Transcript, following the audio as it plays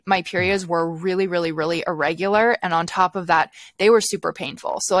my periods were really, really, really irregular. And on top of that, they were super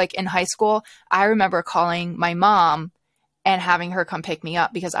painful. So like in high school, I remember calling my mom and having her come pick me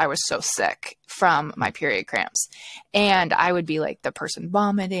up because I was so sick from my period cramps. And I would be like the person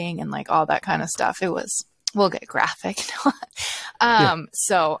vomiting and like all that kind of stuff. We'll get graphic.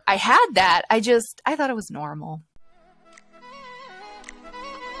 So I had that. I thought it was normal.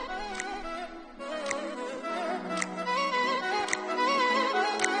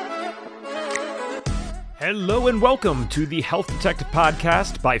 Hello and welcome to the Health Detective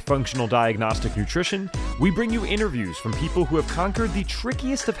Podcast by Functional Diagnostic Nutrition. We bring you interviews from people who have conquered the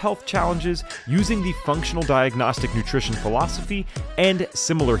trickiest of health challenges using the functional diagnostic nutrition philosophy and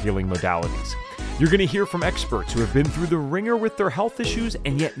similar healing modalities. You're going to hear from experts who have been through the ringer with their health issues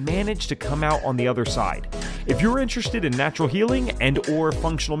and yet managed to come out on the other side. If you're interested in natural healing and or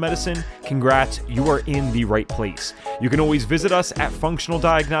functional medicine, congrats, you are in the right place. You can always visit us at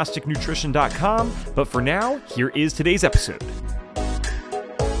functionaldiagnosticnutrition.com, but for now, here is today's episode.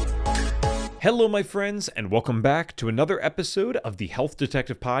 Hello, my friends, and welcome back to another episode of the Health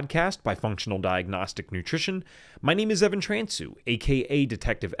Detective Podcast by Functional Diagnostic Nutrition. My name is Evan Transu, aka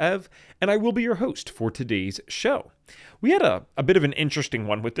Detective Ev, and I will be your host for today's show. We had a bit of an interesting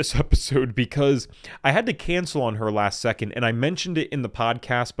one with this episode because I had to cancel on her last second, and I mentioned it in the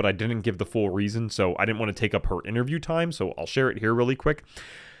podcast, but I didn't give the full reason, so I didn't want to take up her interview time, so I'll share it here really quick.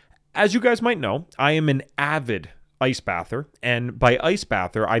 As you guys might know, I am an avid ice bather, and by ice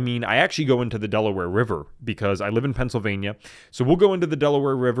bather, I mean I actually go into the Delaware River because I live in Pennsylvania, so we'll go into the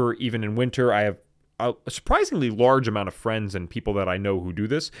Delaware River even in winter. I have a surprisingly large amount of friends and people that I know who do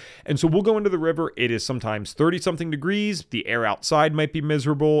this, and so we'll go into the river. It is sometimes 30-something degrees, the air outside might be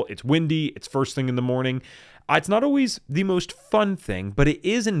miserable, it's windy, it's first thing in the morning. It's not always the most fun thing, but it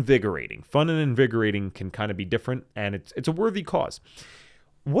is invigorating. Fun and invigorating can kind of be different, and it's a worthy cause.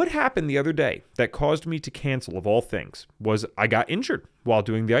 What happened the other day that caused me to cancel, of all things, was I got injured while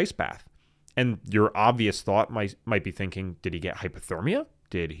doing the ice bath. And your obvious thought might be thinking, did he get hypothermia?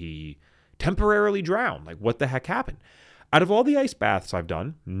 Did he temporarily drown? Like, what the heck happened? Out of all the ice baths I've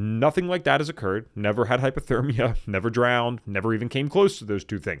done, nothing like that has occurred. Never had hypothermia, never drowned, never even came close to those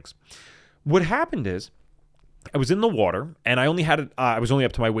two things. What happened is, I was in the water, and I was only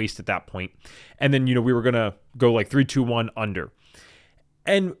up to my waist at that point. And then, we were going to go like 3, 2, 1 under.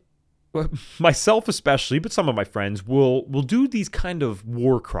 And myself especially, but some of my friends will do these kind of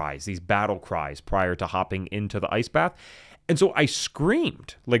war cries, these battle cries prior to hopping into the ice bath. And so I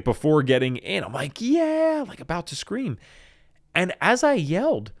screamed like before getting in. I'm like, yeah, like about to scream. And as I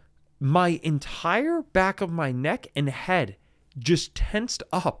yelled, my entire back of my neck and head just tensed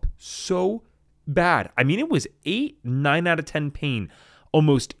up so bad. I mean, it was 8, 9 out of 10 pain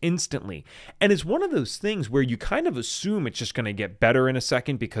almost instantly. And it's one of those things where you kind of assume it's just going to get better in a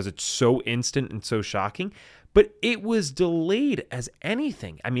second because it's so instant and so shocking. But it was delayed as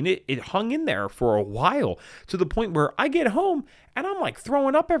anything. I mean, it hung in there for a while to the point where I get home and I'm like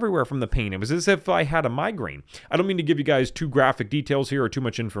throwing up everywhere from the pain. It was as if I had a migraine. I don't mean to give you guys too graphic details here or too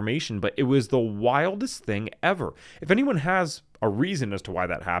much information, but it was the wildest thing ever. If anyone has a reason as to why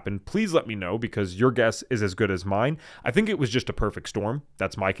that happened, please let me know because your guess is as good as mine. I think it was just a perfect storm.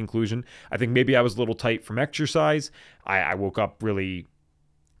 That's my conclusion. I think maybe I was a little tight from exercise. I woke up really...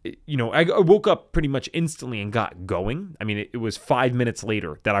 I woke up pretty much instantly and got going. I mean, it was 5 minutes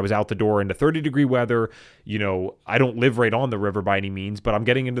later that I was out the door into 30-degree weather. I don't live right on the river by any means, but I'm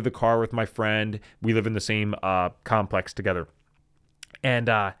getting into the car with my friend. We live in the same complex together.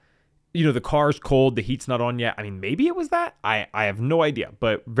 And, the car's cold. The heat's not on yet. I mean, maybe it was that. I have no idea,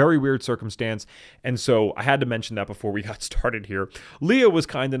 but very weird circumstance. And so I had to mention that before we got started here. Leah was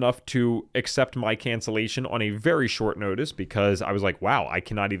kind enough to accept my cancellation on a very short notice because I was like, wow, I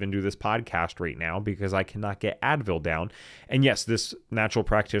cannot even do this podcast right now because I cannot get Advil down. And yes, this natural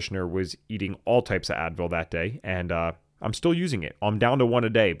practitioner was eating all types of Advil that day. And, I'm still using it. I'm down to 1 a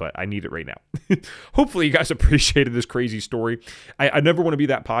day, but I need it right now. Hopefully you guys appreciated this crazy story. I never want to be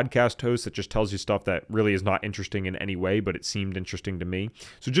that podcast host that just tells you stuff that really is not interesting in any way, but it seemed interesting to me.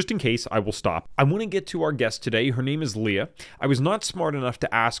 So just in case, I will stop. I want to get to our guest today. Her name is Leah. I was not smart enough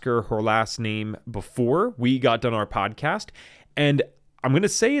to ask her last name before we got done our podcast. And I'm going to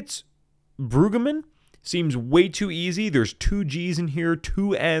say it's Brueggemann. Seems way too easy. There's 2 G's in here,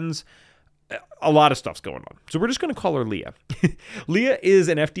 2 N's. A lot of stuff's going on. So we're just going to call her Leah. Leah is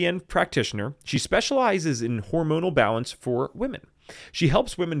an FDN practitioner. She specializes in hormonal balance for women. She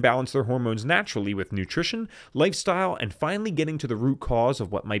helps women balance their hormones naturally with nutrition, lifestyle, and finally getting to the root cause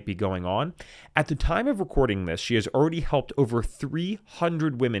of what might be going on. At the time of recording this, she has already helped over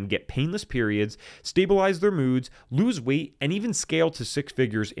 300 women get painless periods, stabilize their moods, lose weight, and even scale to six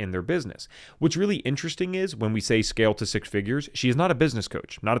figures in their business. What's really interesting is when we say scale to six figures, she is not a business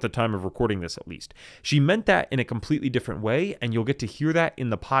coach, not at the time of recording this at least. She meant that in a completely different way, and you'll get to hear that in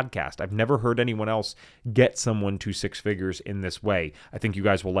the podcast. I've never heard anyone else get someone to six figures in this way. I think you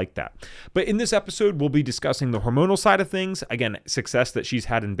guys will like that. But in this episode, we'll be discussing the hormonal side of things, again, success that she's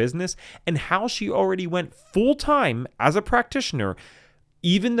had in business, and how she already went full-time as a practitioner.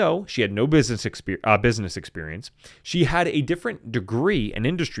 Even though she had no business experience, she had a different degree and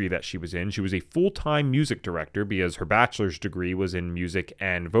industry that she was in. She was a full-time music director because her bachelor's degree was in music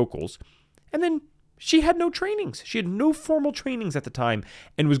and vocals. And then she had no trainings. She had no formal trainings at the time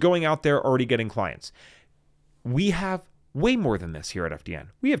and was going out there already getting clients. We have way more than this here at FDN.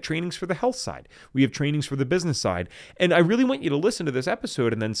 We have trainings for the health side. We have trainings for the business side. And I really want you to listen to this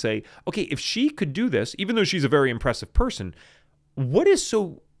episode and then say, okay, if she could do this, even though she's a very impressive person, what is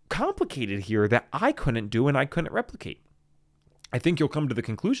so complicated here that I couldn't do and I couldn't replicate? I think you'll come to the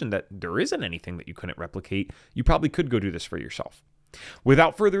conclusion that there isn't anything that you couldn't replicate. You probably could go do this for yourself.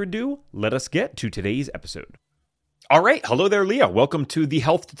 Without further ado, let us get to today's episode. All right. Hello there, Leah. Welcome to the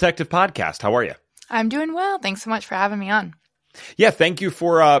Health Detective Podcast. How are you? I'm doing well. Thanks so much for having me on. Yeah, thank you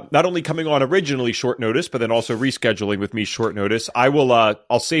for not only coming on originally short notice, but then also rescheduling with me short notice.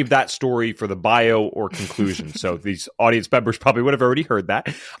 I'll save that story for the bio or conclusion. So these audience members probably would have already heard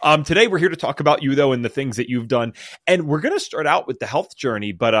that. Today we're here to talk about you though and the things that you've done. And we're going to start out with the health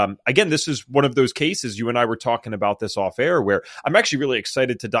journey. But again, this is one of those cases, you and I were talking about this off air, where I'm actually really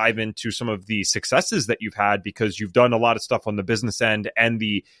excited to dive into some of the successes that you've had because you've done a lot of stuff on the business end and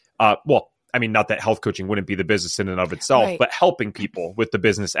the, not that health coaching wouldn't be the business in and of itself, right, but helping people with the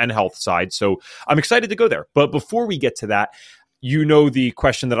business and health side. So I'm excited to go there. But before we get to that, you know the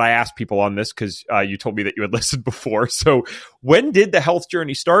question that I ask people on this because you told me that you had listened before. So when did the health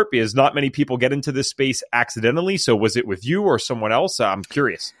journey start? Because not many people get into this space accidentally. So was it with you or someone else? I'm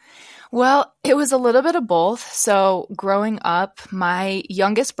curious. Well, it was a little bit of both. So growing up, my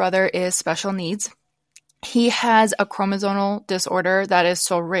youngest brother is special needs. He has a chromosomal disorder that is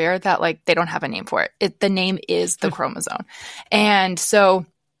so rare that they don't have a name for it. The name is the chromosome. And so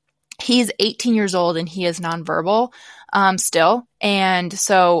he's 18 years old and he is nonverbal still. And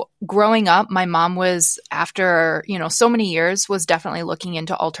so growing up, my mom was, after, so many years, was definitely looking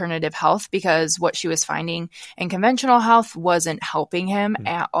into alternative health because what she was finding in conventional health wasn't helping him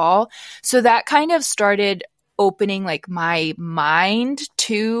at all. So that kind of started opening my mind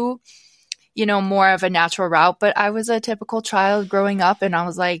to more of a natural route. But I was a typical child growing up and I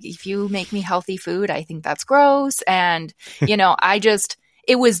was like, if you make me healthy food, I think that's gross. And,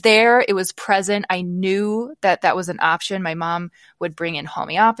 it was there. It was present. I knew that that was an option. My mom would bring in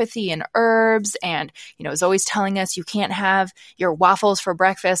homeopathy and herbs and, was always telling us you can't have your waffles for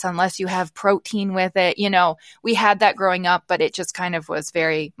breakfast unless you have protein with it. We had that growing up, but it just kind of was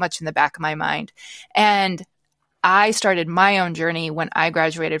very much in the back of my mind. And I started my own journey when I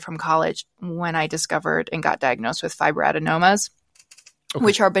graduated from college, when I discovered and got diagnosed with fibroadenomas,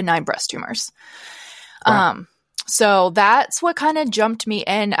 which are benign breast tumors. Wow. So that's what kind of jumped me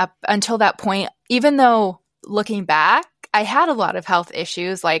in up until that point, even though looking back, I had a lot of health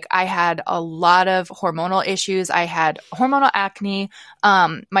issues. I had a lot of hormonal issues. I had hormonal acne.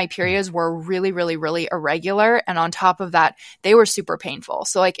 My periods were really, really, really irregular. And on top of that, they were super painful.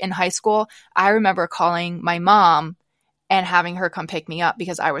 So in high school, I remember calling my mom and having her come pick me up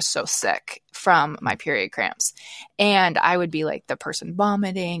because I was so sick from my period cramps. And I would be the person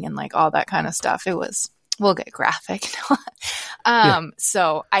vomiting and all that kind of stuff. We'll get graphic.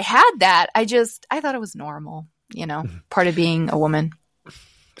 So I had that. I thought it was normal. Part of being a woman.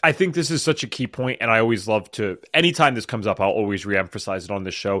 I think this is such a key point, and I always love to, anytime this comes up, I'll always reemphasize it on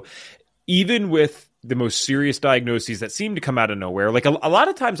this show. Even with the most serious diagnoses that seem to come out of nowhere, a lot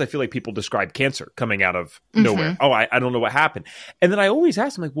of times I feel like people describe cancer coming out of nowhere. Oh, I don't know what happened. And then I always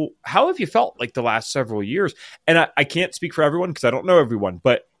ask them, well, how have you felt the last several years? And I can't speak for everyone because I don't know everyone,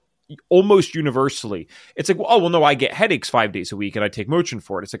 but almost universally, it's no, I get headaches 5 days a week and I take Motrin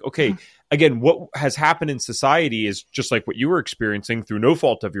for it. It's okay, again, what has happened in society is just like what you were experiencing through no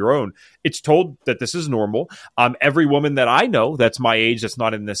fault of your own. It's told that this is normal. Every woman that I know that's my age, that's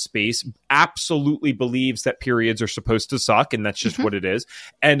not in this space, absolutely believes that periods are supposed to suck, and that's just what it is.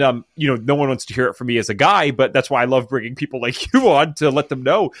 And, no one wants to hear it from me as a guy, but that's why I love bringing people like you on to let them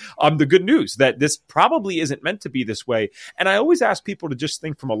know the good news that this probably isn't meant to be this way. And I always ask people to just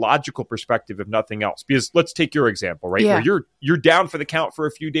think from a logical biological perspective, if nothing else. Because let's take your example, right? Yeah. Where you're down for the count for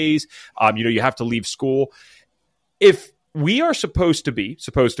a few days. You have to leave school. If we are supposed to be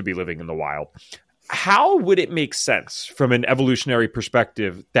living in the wild, how would it make sense from an evolutionary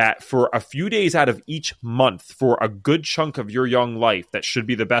perspective that for a few days out of each month, for a good chunk of your young life, that should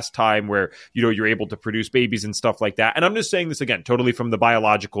be the best time where, you're able to produce babies and stuff like that? And I'm just saying this again, totally from the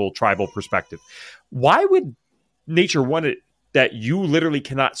biological tribal perspective. Why would nature want it that you literally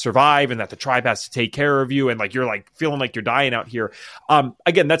cannot survive and that the tribe has to take care of you and like you're like feeling like you're dying out here?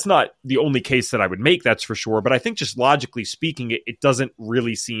 Again, that's not the only case that I would make, that's for sure. But I think just logically speaking, it doesn't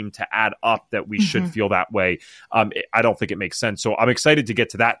really seem to add up that we should feel that way. I don't think it makes sense. So I'm excited to get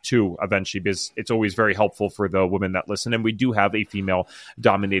to that too eventually, because it's always very helpful for the women that listen. And we do have a female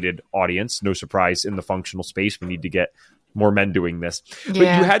dominated audience. No surprise in the functional space. We need to get more men doing this. But you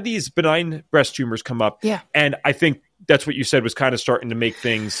had these benign breast tumors come up. Yeah. And I think that's what you said was kind of starting to make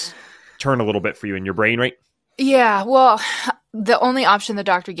things turn a little bit for you in your brain, right? Yeah. Well, the only option the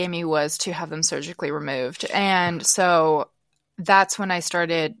doctor gave me was to have them surgically removed. And so that's when I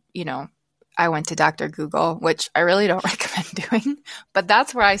started, I went to Dr. Google, which I really don't recommend doing, but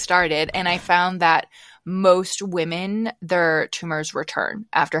that's where I started. And I found that most women, their tumors return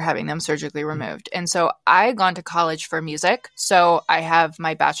after having them surgically removed. And so I had gone to college for music. So I have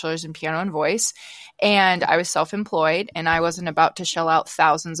my bachelor's in piano and voice, and I was self-employed, and I wasn't about to shell out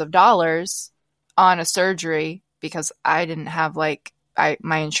thousands of dollars on a surgery because I didn't have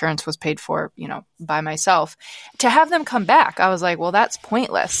my insurance was paid for, by myself. To have them come back, I was like, well, that's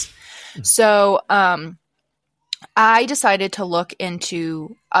pointless. So, I decided to look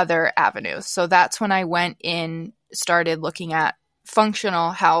into other avenues. So that's when I started looking at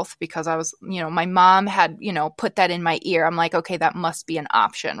functional health, because I was, my mom had, put that in my ear. I'm like, okay, that must be an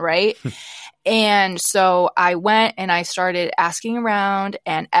option, right? And so I went and I started asking around,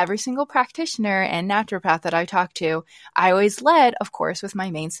 and every single practitioner and naturopath that I talked to, I always led, of course, with my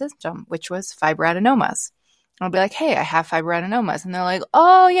main symptom, which was fibroadenomas. I'll be like, hey, I have fibroadenomas. And they're like,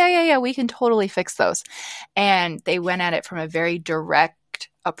 oh, yeah, we can totally fix those. And they went at it from a very direct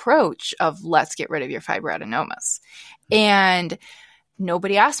approach of, let's get rid of your fibroadenomas. And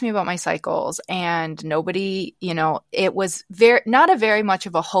nobody asked me about my cycles, and nobody, it was not a very much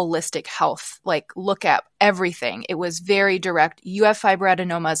of a holistic health, look at everything. It was very direct. You have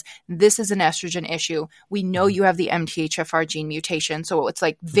fibroadenomas. This is an estrogen issue. We know you have the MTHFR gene mutation. So it's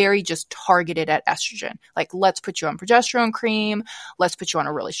very just targeted at estrogen. Let's put you on progesterone cream. Let's put you on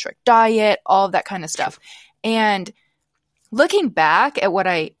a really strict diet, all of that kind of stuff. And looking back at what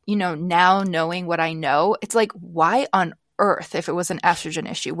I, now knowing what I know, it's why on earth, if it was an estrogen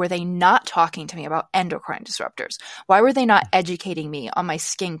issue, were they not talking to me about endocrine disruptors? Why were they not educating me on my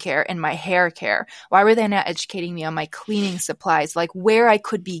skincare and my hair care? Why were they not educating me on my cleaning supplies, where I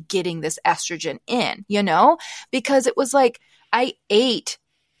could be getting this estrogen in, Because it was I ate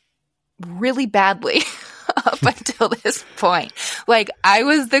really badly up until this point. I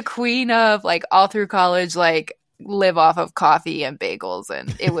was the queen of all through college, live off of coffee and bagels,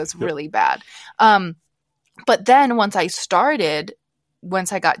 and it was really bad. But then once I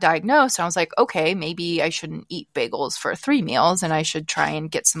got diagnosed, I was like, okay, maybe I shouldn't eat bagels for 3 meals and I should try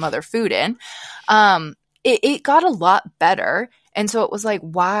and get some other food in. It got a lot better. And so it was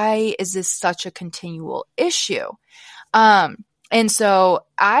why is this such a continual issue? And so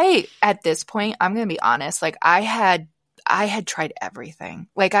at this point, I'm going to be honest, I had tried everything.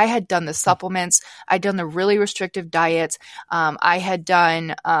 I had done the supplements. I'd done the really restrictive diets. I had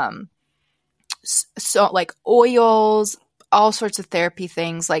done, oils, all sorts of therapy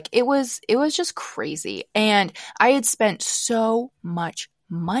things. It was just crazy. And I had spent so much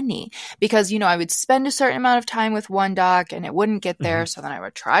money because, I would spend a certain amount of time with one doc and it wouldn't get there. So then I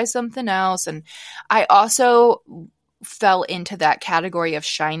would try something else. And I also fell into that category of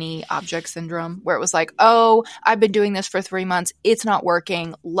shiny object syndrome where it was oh, I've been doing this for 3 months. It's not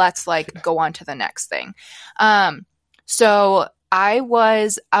working. Let's go on to the next thing. So I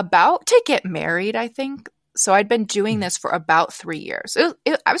was about to get married, I think. So I'd been doing this for about 3 years.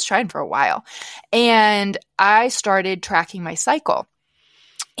 I was trying for a while. And I started tracking my cycle.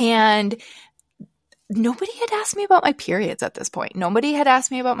 And nobody had asked me about my periods at this point. Nobody had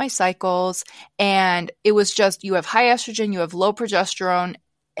asked me about my cycles. And it was just, you have high estrogen, you have low progesterone,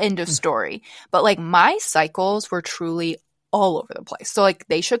 end of story. But my cycles were truly all over the place. So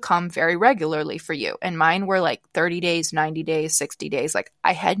they should come very regularly for you. And mine were 30 days, 90 days, 60 days.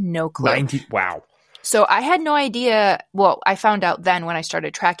 I had no clue. 90, wow. So I had no idea. Well, I found out then when I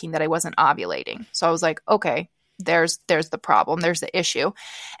started tracking that I wasn't ovulating. So I was okay, there's the problem. There's the issue.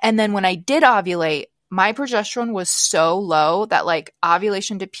 And then when I did ovulate, my progesterone was so low that like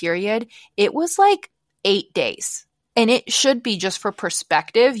ovulation to period, it was like 8 days. And it should be, just for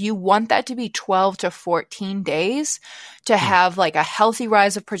perspective, you want that to be 12 to 14 days to have like a healthy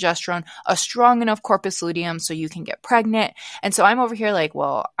rise of progesterone, a strong enough corpus luteum so you can get pregnant. And so I'm over here like,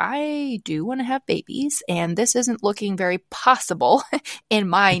 well, I do want to have babies, and this isn't looking very possible in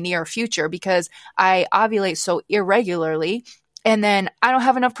my near future because I ovulate so irregularly, and then I don't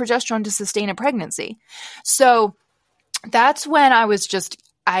have enough progesterone to sustain a pregnancy. So that's when I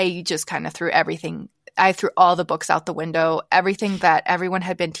just kind of threw everything. I threw all the books out the window, everything that everyone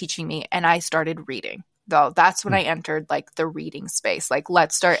had been teaching me, and I started reading. Though that's when I entered like the reading space. Like,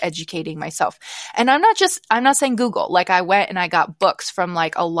 let's start educating myself. And I'm not saying Google. Like, I went and I got books from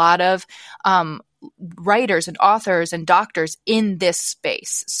like a lot of writers and authors and doctors in this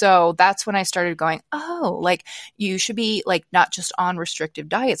space. So that's when I started going, oh, like you should be like not just on restrictive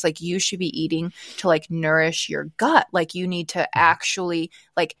diets. Like you should be eating to like nourish your gut. Like you need to actually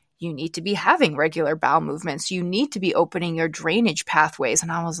like, you need to be having regular bowel movements. You need to be opening your drainage pathways.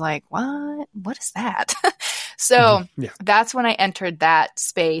 And I was like, what? What is that? So that's when I entered that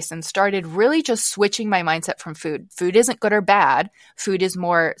space and started really just switching my mindset from food. Food isn't good or bad.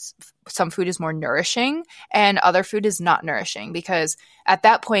 Some food is more nourishing and other food is not nourishing, because at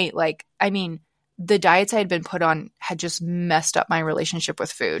that point, like, I mean, the diets I had been put on had just messed up my relationship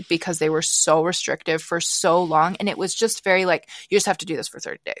with food because they were so restrictive for so long. And it was just very like, you just have to do this for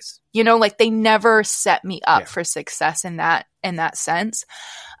 30 days. You know, like they never set me up for success in that sense.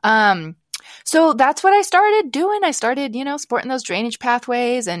 So that's what I started doing. I started, supporting those drainage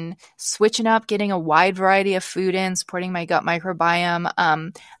pathways and switching up, getting a wide variety of food in, supporting my gut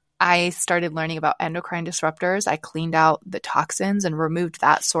microbiome. I started learning about endocrine disruptors. I cleaned out the toxins and removed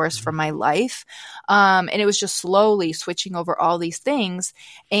that source from my life. And it was just slowly switching over all these things.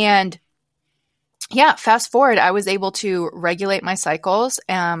 And fast forward, I was able to regulate my cycles,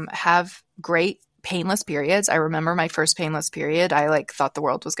 have great painless periods. I remember my first painless period. I like thought the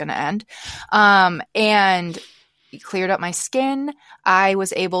world was going to end. And cleared up my skin. I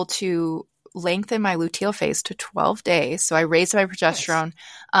was able to lengthen my luteal phase to 12 days. So I raised my progesterone.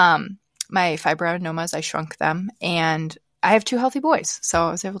 Nice. My fibroadenomas, I shrunk them, and I have 2 healthy boys. So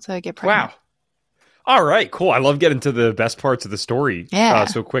I was able to get pregnant. Wow. All right, cool. I love getting to the best parts of the story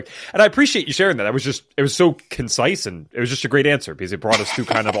so quick. And I appreciate you sharing that. It was so concise, and it was just a great answer because it brought us through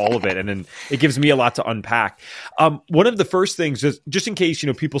kind of all of it. And then it gives me a lot to unpack. One of the first things, just in case,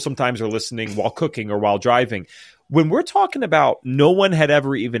 people sometimes are listening while cooking or while driving, when we're talking about no one had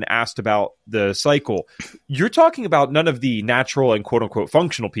ever even asked about the cycle, you're talking about none of the natural and quote unquote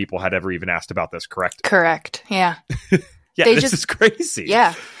functional people had ever even asked about this, correct? Correct. Yeah. This is crazy.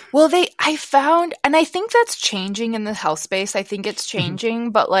 Yeah. Well, I found, and I think that's changing in the health space. I think it's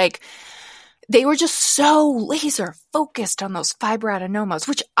changing, but like they were just so laser focused on those fibroadenomas,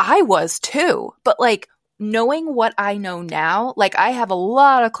 which I was too. But like knowing what I know now, like I have a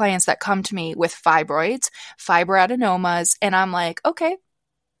lot of clients that come to me with fibroids, fibroadenomas, and I'm like, okay,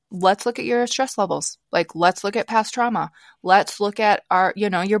 let's look at your stress levels. Like, let's look at past trauma. Let's look at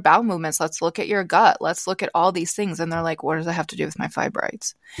your bowel movements. Let's look at your gut. Let's look at all these things. And they're like, what does that have to do with my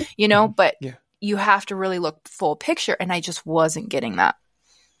fibroids? But you have to really look full picture. And I just wasn't getting that.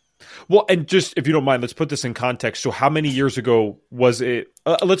 Well, and just, if you don't mind, let's put this in context. So how many years ago was it?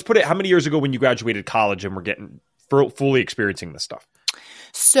 How many years ago when you graduated college and were fully experiencing this stuff?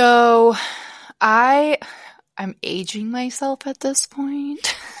 So I'm aging myself at this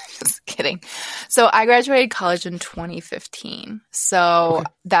point. Just kidding. So I graduated college in 2015. So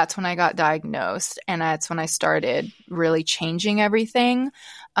that's when I got diagnosed, and that's when I started really changing everything.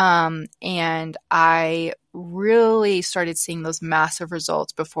 And I really started seeing those massive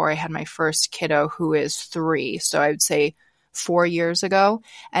results before I had my first kiddo, who is 3. So I would say 4 years ago.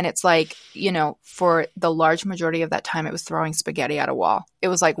 And it's like, for the large majority of that time, it was throwing spaghetti at a wall. It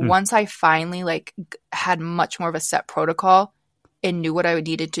was like once I finally like had much more of a set protocol and knew what I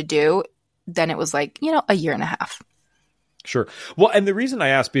needed to do, then it was like, a year and a half. Sure. Well, and the reason I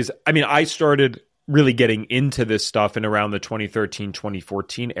asked is, I started really getting into this stuff in around the 2013,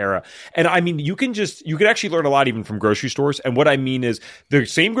 2014 era. And you can actually learn a lot even from grocery stores. And what I mean is the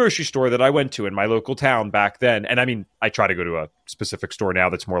same grocery store that I went to in my local town back then. And I try to go to a specific store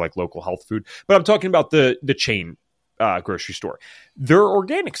now that's more like local health food, but I'm talking about the chain grocery store, their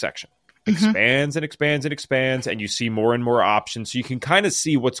organic section expands and expands and expands, and you see more and more options. So you can kind of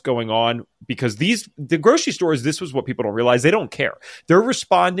see what's going on, because the grocery stores, this was what people don't realize, they don't care. They're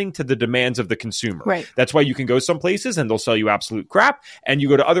responding to the demands of the consumer. Right. That's why you can go some places and they'll sell you absolute crap, and you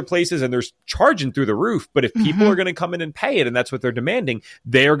go to other places and they're charging through the roof. But if people are going to come in and pay it, and that's what they're demanding,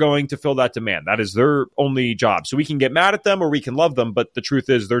 they're going to fill that demand. That is their only job. So we can get mad at them or we can love them, but the truth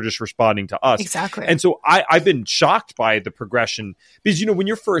is they're just responding to us. Exactly. And so I've been shocked by the progression, because, when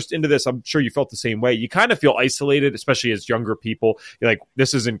you're first into this, I'm sure you felt the same way. You kind of feel isolated, especially as younger people. You're like,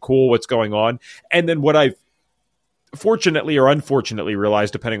 this isn't cool. What's going on? And then what I've fortunately or unfortunately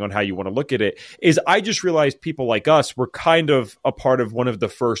realized, depending on how you want to look at it, is I just realized people like us were kind of a part of one of the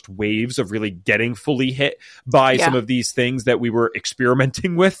first waves of really getting fully hit by some of these things that we were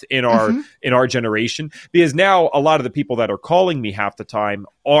experimenting with in our generation. Because now a lot of the people that are calling me half the time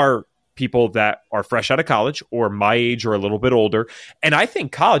are people that are fresh out of college or my age or a little bit older. And I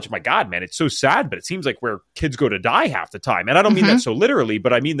think college, my God, man, it's so sad, but it seems like where kids go to die half the time. And I don't mean that so literally,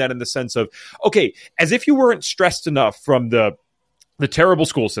 but I mean that in the sense of, okay, as if you weren't stressed enough from the terrible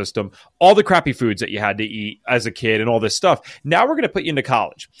school system, all the crappy foods that you had to eat as a kid and all this stuff. Now we're going to put you into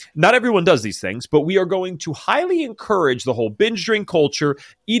college. Not everyone does these things, but we are going to highly encourage the whole binge drink culture,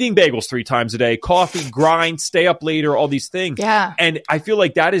 eating bagels 3 times a day, coffee, grind, stay up later, all these things. Yeah. And I feel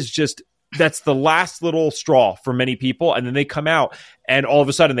like that's the last little straw for many people. And then they come out and all of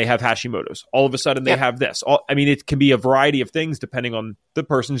a sudden they have Hashimoto's. All of a sudden they have this. It can be a variety of things depending on the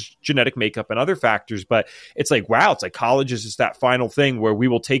person's genetic makeup and other factors. But it's like, wow, it's like college is just that final thing where we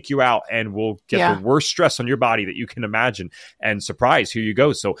will take you out and we'll get the worst stress on your body that you can imagine. And surprise, here you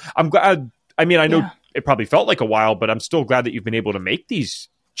go. So I'm glad. I know it probably felt like a while, but I'm still glad that you've been able to make these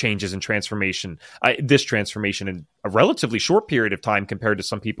changes and this transformation in a relatively short period of time compared to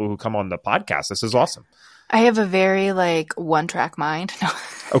some people who come on the podcast. This is awesome. I have a very one-track mind. No.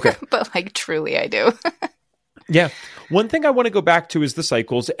 Okay. But truly I do. Yeah. One thing I want to go back to is the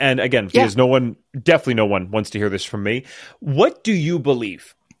cycles. And again, because definitely no one wants to hear this from me. What do you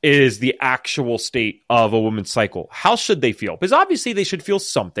believe is the actual state of a woman's cycle? How should they feel? Because obviously they should feel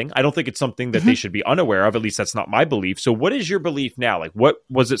something. I don't think it's something that they should be unaware of. At least that's not my belief. So what is your belief now? What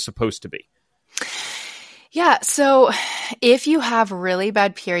was it supposed to be? Yeah. So if you have really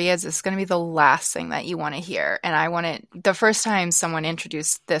bad periods, it's going to be the last thing that you want to hear. And the first time someone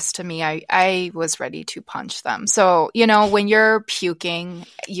introduced this to me, I was ready to punch them. So, when you're puking,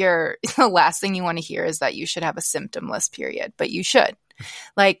 the last thing you want to hear is that you should have a symptomless period, but you should.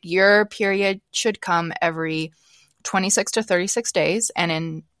 Your period should come every 26 to 36 days and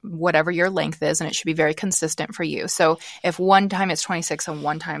in whatever your length is, and it should be very consistent for you. So if one time it's 26 and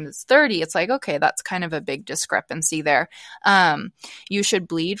one time it's 30, it's okay, that's kind of a big discrepancy there. You should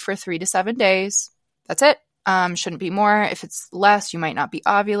bleed for 3 to 7 days. That's it. Shouldn't be more. If it's less, you might not be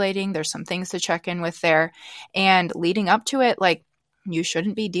ovulating. There's some things to check in with there. And leading up to it, you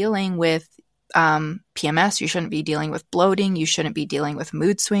shouldn't be dealing with PMS. You shouldn't be dealing with bloating. You shouldn't be dealing with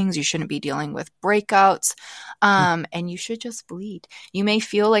mood swings. You shouldn't be dealing with breakouts. And you should just bleed. You may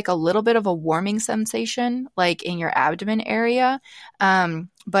feel a little bit of a warming sensation, in your abdomen area.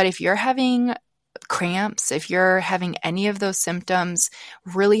 But if you're having cramps, if you're having any of those symptoms,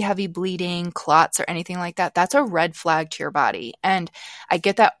 really heavy bleeding, clots, or anything like that, that's a red flag to your body. And I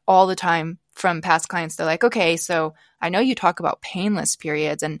get that all the time from past clients. They're like, okay, so I know you talk about painless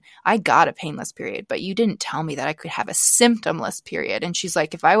periods and I got a painless period, but you didn't tell me that I could have a symptomless period. And she's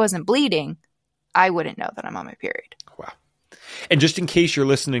like, if I wasn't bleeding, I wouldn't know that I'm on my period. Wow. And just in case you're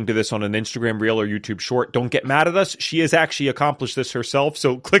listening to this on an Instagram reel or YouTube short, don't get mad at us. She has actually accomplished this herself.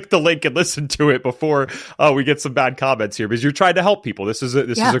 So click the link and listen to it before we get some bad comments here, because you're trying to help people. This is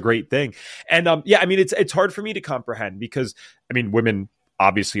a great thing. And it's hard for me to comprehend because women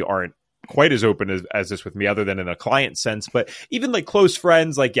obviously aren't quite as open as this with me, other than in a client sense. But even close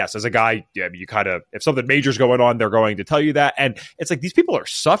friends, yes, as a guy, you kind of, if something major's going on, they're going to tell you that. And it's these people are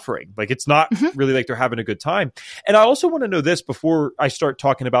suffering. It's not really they're having a good time. And I also want to know this before I start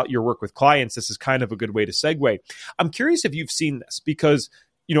talking about your work with clients. This is kind of a good way to segue. I'm curious if you've seen this because,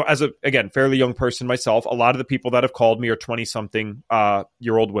 as again, fairly young person myself, a lot of the people that have called me are 20-something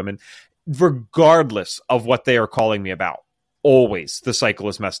year old women, regardless of what they are calling me about. Always the cycle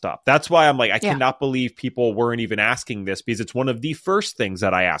is messed up. That's why I'm I cannot believe people weren't even asking this, because it's one of the first things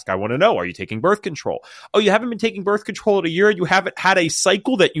that I ask. I want to know, are you taking birth control? Oh, you haven't been taking birth control in a year? You haven't had a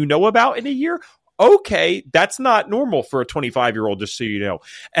cycle that you know about in a year? Okay, that's not normal for a 25-year-old, just so you know.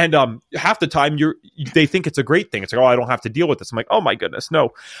 And half the time they think it's a great thing. It's I don't have to deal with this. I'm oh my goodness,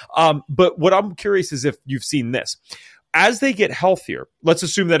 no. But what I'm curious is if you've seen this. as they get healthier, let's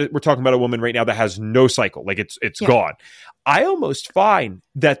assume that we're talking about a woman right now that has no cycle, like it's gone. I almost find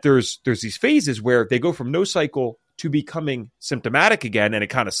that there's these phases where they go from no cycle to becoming symptomatic again, and it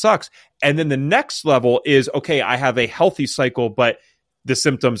kind of sucks. And then the next level is, okay, I have a healthy cycle, but the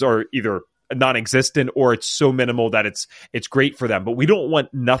symptoms are either non-existent or it's so minimal that it's great for them. But we don't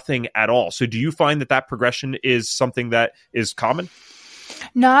want nothing at all. So do you find that progression is something that is common?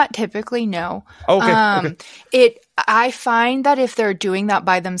 Not typically, no. Okay. I find that if they're doing that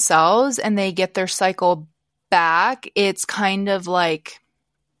by themselves and they get their cycle back, it's kind of like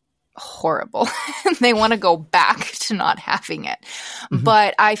horrible. They want to go back to not having it. Mm-hmm.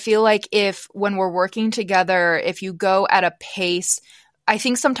 But I feel like when we're working together, if you go at a pace, I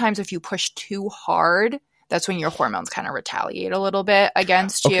think sometimes if you push too hard, that's when your hormones kind of retaliate a little bit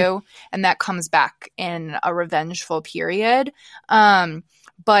against you. And that comes back in a revengeful period.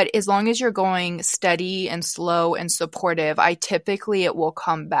 But as long as you're going steady and slow and supportive, it will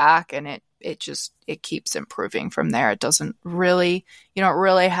come back, and it keeps improving from there. You don't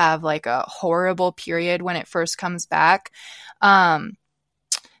really have like a horrible period when it first comes back.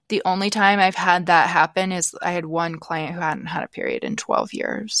 The only time I've had that happen is I had one client who hadn't had a period in 12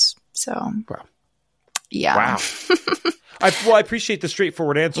 years. So, wow. Yeah. Wow. I appreciate the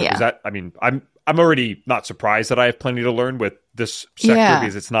straightforward answer, because I'm already not surprised that I have plenty to learn with this sector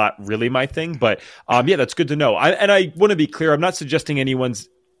because it's not really my thing. But that's good to know. I want to be clear. I'm not suggesting anyone's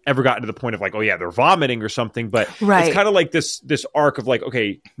ever gotten to the point of like, oh yeah, they're vomiting or something, but it's kind of like this arc of like,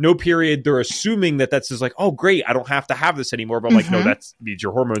 okay, no period. They're assuming that's just like, oh great, I don't have to have this anymore. But I'm like, no, that means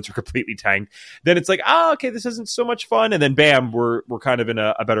your hormones are completely tanked. Then it's like, okay, this isn't so much fun. And then bam, we're kind of in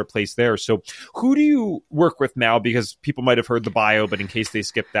a better place there. So who do you work with now? Because people might have heard the bio, but in case they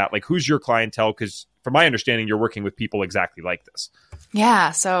skip that, like who's your clientele? Because from my understanding, you're working with people exactly like this.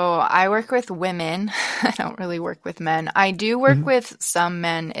 Yeah, so I work with women. I don't really work with men. I do work with some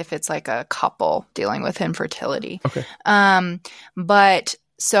men if it's like a couple dealing with infertility. Okay. But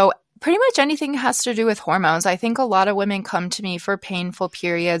so pretty much anything has to do with hormones. I think a lot of women come to me for painful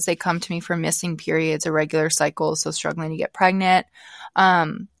periods. They come to me for missing periods, irregular cycles, so struggling to get pregnant.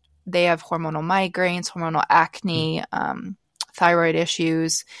 They have hormonal migraines, hormonal acne, thyroid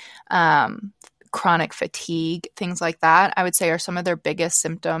issues, chronic fatigue, things like that, I would say are some of their biggest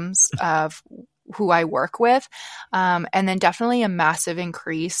symptoms of who I work with. And then definitely a massive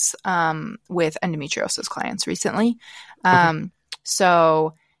increase with endometriosis clients recently.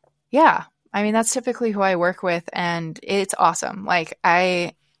 So yeah, I mean, that's typically who I work with, and it's awesome. Like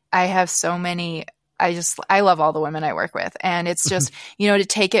I have so many, I love all the women I work with. And it's just, to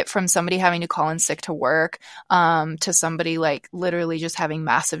take it from somebody having to call in sick to work, to somebody like literally just having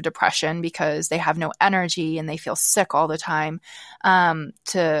massive depression because they have no energy and they feel sick all the time. One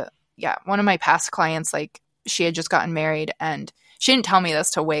of my past clients, like she had just gotten married, and she didn't tell me this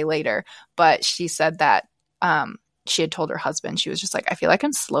till way later, but she said that, she had told her husband, she was just like, I feel like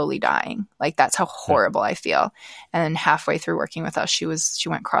I'm slowly dying. Like that's how horrible I feel. And then halfway through working with us, she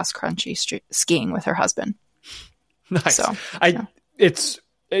went cross country skiing with her husband. Nice. So, I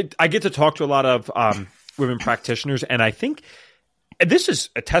get to talk to a lot of women practitioners, and I think this is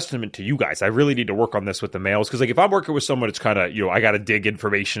a testament to you guys. I really need to work on this with the males, because like if I'm working with someone, it's kind of, I got to dig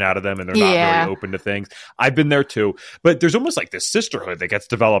information out of them and they're not very open to things. I've been there too. But there's almost like this sisterhood that gets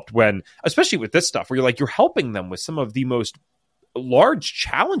developed when, especially with this stuff, where you're helping them with some of the most large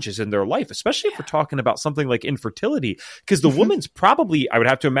challenges in their life, especially if we're talking about something like infertility, because the woman's probably, I would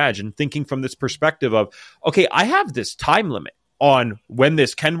have to imagine, thinking from this perspective of, okay, I have this time limit on when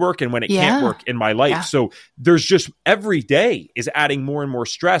this can work and when it can't work in my life. So there's just every day is adding more and more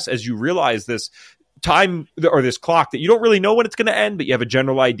stress as you realize this time or this clock that you don't really know when it's going to end, but you have a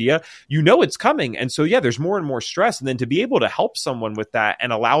general idea, it's coming. And so, there's more and more stress. And then to be able to help someone with that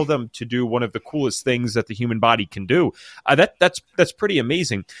and allow them to do one of the coolest things that the human body can do, that's pretty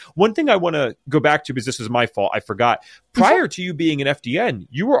amazing. One thing I want to go back to, because this is my fault, I forgot. Prior to you being an FDN,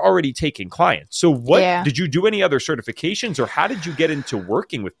 you were already taking clients. So did you do any other certifications, or how did you get into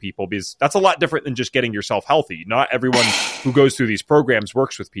working with people? Because that's a lot different than just getting yourself healthy. Not everyone who goes through these programs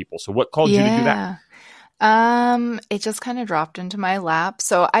works with people. So what called you to do that? It just kind of dropped into my lap.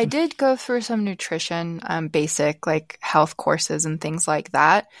 So I did go through some nutrition, basic like health courses and things like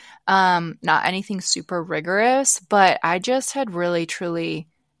that. Not anything super rigorous, but I just had really, truly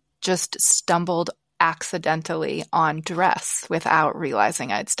just stumbled accidentally on dress without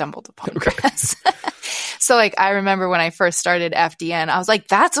realizing I'd stumbled upon dress. So like, I remember when I first started FDN, I was like,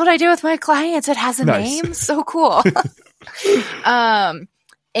 that's what I do with my clients. It has a name. So cool.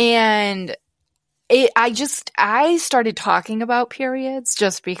 And I started talking about periods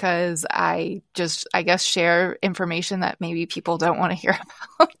just because I guess share information that maybe people don't want to hear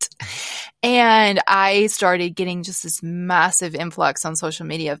about. And I started getting just this massive influx on social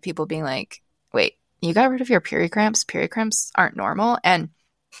media of people being like, wait, you got rid of your period cramps? Period cramps aren't normal. And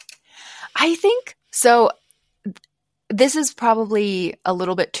I think so. This is probably a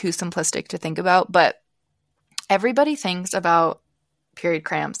little bit too simplistic to think about, but everybody thinks about period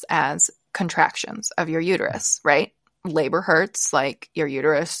cramps as contractions of your uterus, right? Labor hurts, like your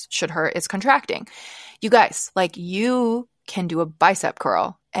uterus should hurt, it's contracting. You guys, like you can do a bicep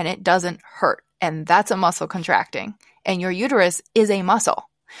curl and it doesn't hurt. And that's a muscle contracting. And your uterus is a muscle.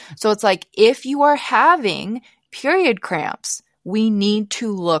 So it's like if you are having period cramps, we need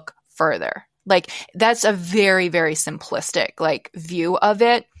to look further. Like that's a very, very simplistic like view of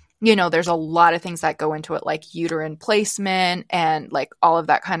it. You know, there's a lot of things that go into it, like uterine placement and like all of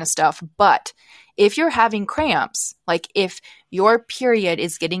that kind of stuff. But if you're having cramps, like if your period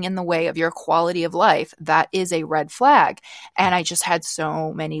is getting in the way of your quality of life, that is a red flag. And I just had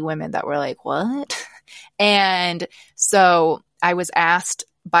so many women that were like, what? And so I was asked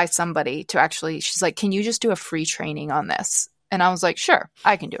by somebody to actually, she's like, can you just do a free training on this? And I was like, sure,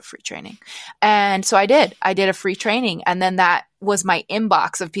 I can do a free training. And so I did a free training. And then that was my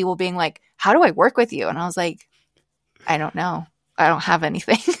inbox of people being like, how do I work with you? And I was like, I don't know. I don't have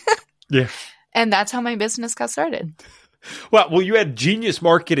anything. Yeah. And that's how my business got started. Well, you had genius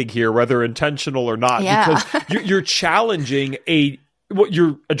marketing here, whether intentional or not, Yeah. because you're challenging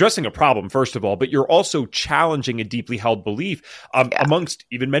you're addressing a problem, first of all, but you're also challenging a deeply held belief amongst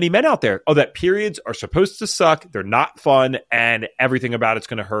even many men out there. Oh, that periods are supposed to suck. They're not fun. And everything about it's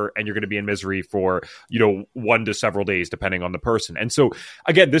going to hurt. And you're going to be in misery for, 1 to several days, depending on the person. And so,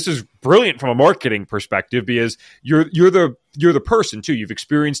 again, this is brilliant from a marketing perspective because you're the person too. You've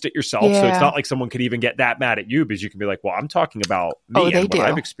experienced it yourself. Yeah. So it's not like someone could even get that mad at you because you can be like, well, I'm talking about me and what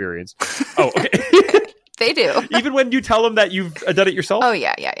I've experienced. Oh, okay. They do. Even when you tell them that you've done it yourself? Oh,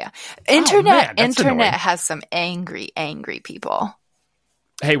 yeah. Internet annoying. has some angry people.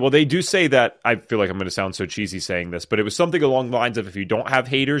 Hey, well, they do say that, I feel like I'm going to sound so cheesy saying this, but it was something along the lines of if you don't have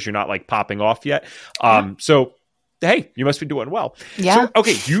haters, you're not like popping off yet. So, hey, you must be doing well. Yeah. So,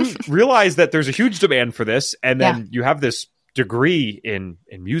 okay, you realize that there's a huge demand for this, and then you have this degree in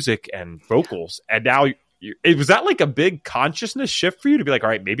music and vocals, and now was that like a big consciousness shift for you to be like, all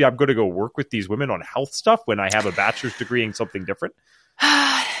right, maybe I'm going to go work with these women on health stuff when I have a bachelor's degree in something different?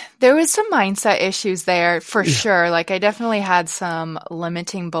 There was some mindset issues there for sure. Like I definitely had some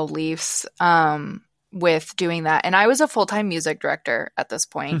limiting beliefs with doing that. And I was a full-time music director at this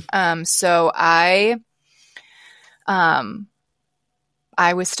point. So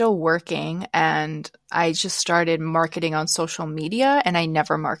I was still working and I just started marketing on social media and I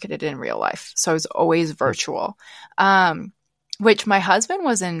never marketed in real life. So I was always virtual, which my husband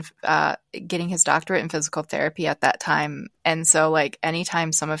was in getting his doctorate in physical therapy at that time. And so like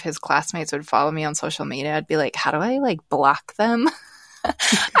anytime some of his classmates would follow me on social media, I'd be like, how do I like block them? I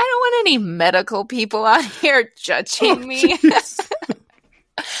don't want any medical people out here judging me.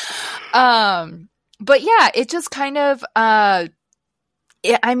 But yeah, it just kind of, I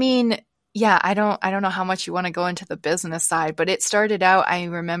don't know how much you want to go into the business side, but it started out, I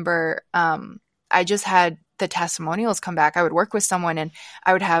remember, I just had the testimonials come back. I would work with someone and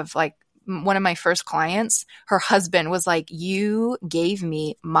I would have like one of my first clients, her husband was like, you gave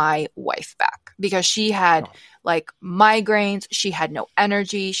me my wife back because she had like migraines. She had no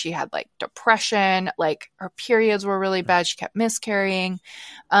energy. She had like depression, like her periods were really bad. She kept miscarrying.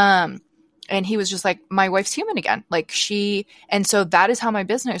 And he was just like, my wife's human again. Like and so that is how my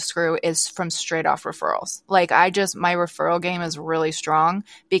business grew, is from straight off referrals. Like my referral game is really strong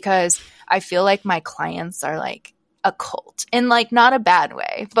because I feel like my clients are like a cult in like not a bad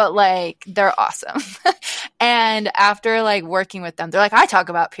way, but like they're awesome. And after like working with them, they're like, I talk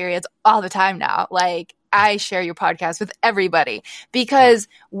about periods all the time now. Like I share your podcast with everybody because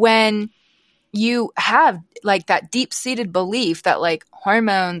when you have like that deep-seated belief that like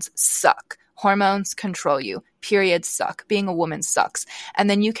hormones suck. Hormones control you. Periods suck. Being a woman sucks. And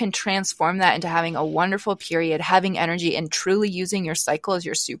then you can transform that into having a wonderful period, having energy, and truly using your cycle as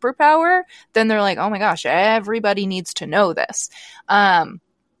your superpower. Then they're like, oh my gosh, everybody needs to know this. And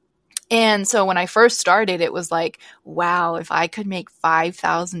so when I first started, it was like, wow, if I could make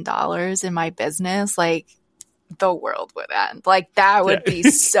 $5,000 in my business, like the world would end. Like that would be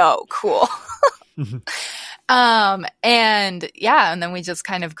so cool. And then we just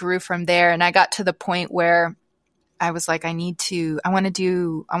kind of grew from there. And I got to the point where I was like, I want to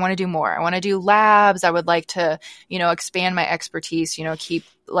do more. I want to do labs. I would like to, expand my expertise, keep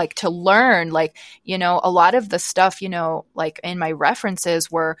like to learn, like, a lot of the stuff, like in my references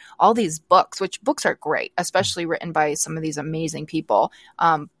were all these books, which books are great, especially written by some of these amazing people.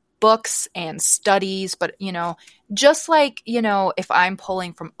 Books and studies, but just like if I'm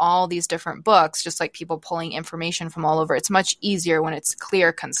pulling from all these different books, just like people pulling information from all over, it's much easier when it's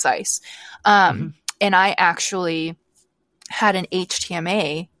clear, concise. And I actually had an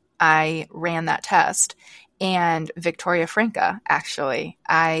HTMA. I ran that test, and Victoria Franca, actually,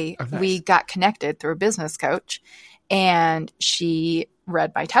 we got connected through a business coach, and she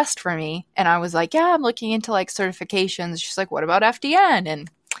read my test for me, and I was like, yeah, I'm looking into like certifications. She's like, what about FDN?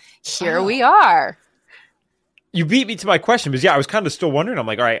 And here we are. You beat me to my question because, I was kind of still wondering. I'm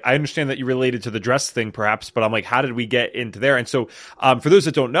like, all right, I understand that you related to the dress thing perhaps, but I'm like, how did we get into there? And so for those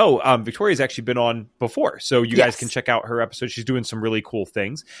that don't know, Victoria's actually been on before. So you guys can check out her episode. She's doing some really cool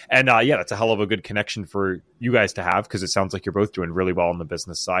things. And that's a hell of a good connection for you guys to have because it sounds like you're both doing really well on the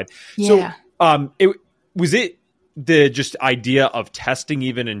business side. Yeah. So was it the just idea of testing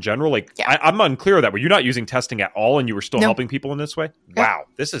even in general? Like I'm unclear of that. Were you not using testing at all and you were still helping people in this way? Wow,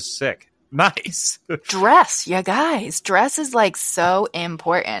 this is sick. Nice. Dress, you guys. Dress is like so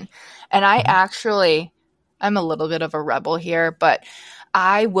important. And I'm a little bit of a rebel here, but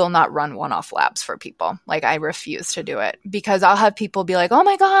I will not run one-off labs for people. Like I refuse to do it because I'll have people be like, oh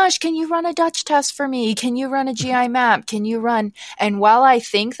my gosh, can you run a Dutch test for me? Can you run a GI map? Can you run? And while I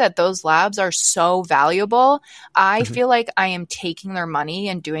think that those labs are so valuable, I feel like I am taking their money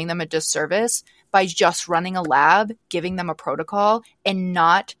and doing them a disservice by just running a lab, giving them a protocol, and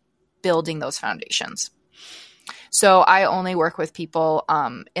not building those foundations. So I only work with people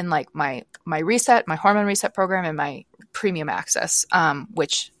in like my hormone reset program and my premium access,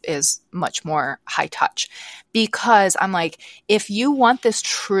 which is much more high touch, because I'm like, if you want this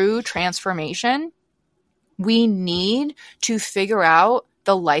true transformation, we need to figure out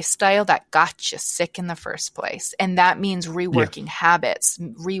the lifestyle that got you sick in the first place. And that means reworking habits,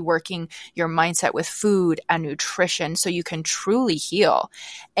 reworking your mindset with food and nutrition so you can truly heal.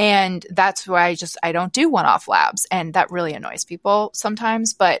 And that's why I don't do one-off labs. And that really annoys people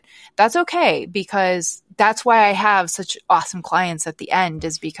sometimes, but that's okay because that's why I have such awesome clients at the end,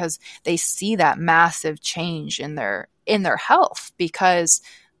 is because they see that massive change in their health, because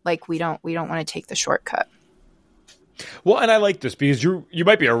like we don't want to take the shortcut. Well, and I like this because you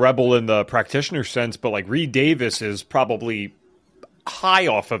might be a rebel in the practitioner sense, but like Reed Davis is probably high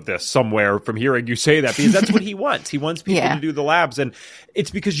off of this somewhere from hearing you say that, because that's what he wants. He wants people to do the labs. And it's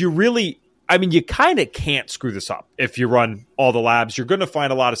because you kind of can't screw this up. If you run all the labs, you're going to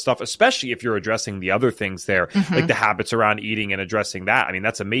find a lot of stuff, especially if you're addressing the other things there, like the habits around eating and addressing that. I mean,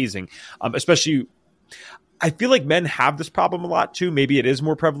 that's amazing. Especially, I feel like men have this problem a lot too. Maybe it is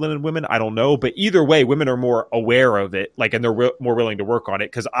more prevalent in women. I don't know. But either way, women are more aware of it, like, and they're more willing to work on it.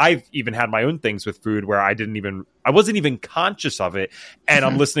 Because I've even had my own things with food where I wasn't even conscious of it. And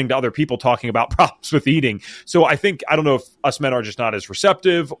I'm listening to other people talking about problems with eating. So I don't know if us men are just not as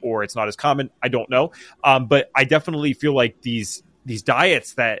receptive or it's not as common. I don't know. But I definitely feel like these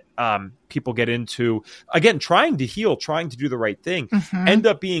diets that people get into, again, trying to heal, trying to do the right thing, end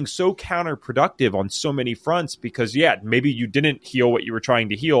up being so counterproductive on so many fronts because, maybe you didn't heal what you were trying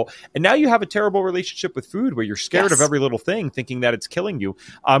to heal. And now you have a terrible relationship with food where you're scared of every little thing, thinking that it's killing you.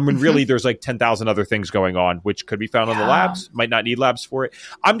 When really there's like 10,000 other things going on, which could be found on the labs, might not need labs for it.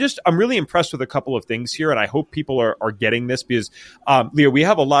 I'm really impressed with a couple of things here. And I hope people are getting this because, Leah, we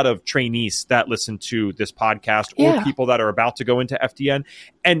have a lot of trainees that listen to this podcast or people that are about to go into FDN.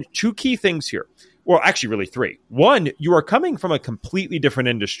 And two key things here. Well, actually, really three. One, you are coming from a completely different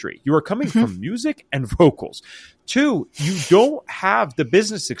industry. You are coming from music and vocals. Two, you don't have the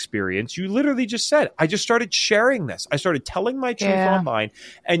business experience. You literally just said, I just started sharing this. I started telling my truth online.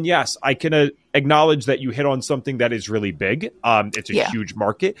 And yes, I can acknowledge that you hit on something that is really big. It's a huge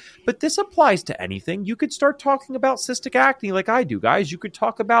market, but this applies to anything. You could start talking about cystic acne like I do, guys. You could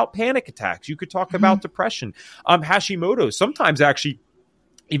talk about panic attacks. You could talk about depression, Hashimoto's. Sometimes actually,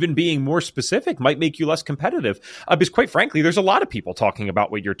 even being more specific might make you less competitive. Because quite frankly, there's a lot of people talking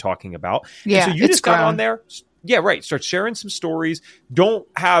about what you're talking about. Yeah, and so you just got on there. Yeah, right. Start sharing some stories. Don't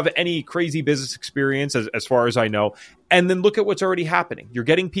have any crazy business experience as far as I know. And then look at what's already happening. You're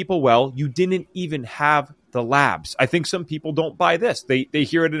getting people well. You didn't even have the labs. I think some people don't buy this. They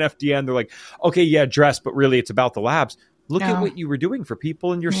hear it in FDN. They're like, okay, yeah, dress, but really it's about the labs. Look at what you were doing for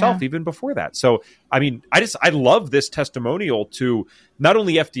people and yourself even before that. So, I mean, I love this testimonial to not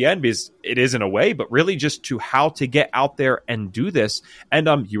only FDN, because it is in a way, but really just to how to get out there and do this. And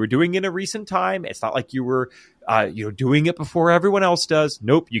you were doing it in a recent time. It's not like you were doing it before everyone else does.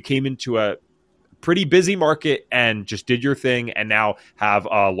 Nope. You came into a pretty busy market and just did your thing and now have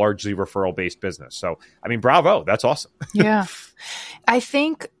a largely referral based business. So, I mean, bravo. That's awesome. Yeah. I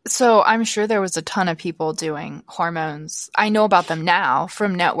think so. I'm sure there was a ton of people doing hormones. I know about them now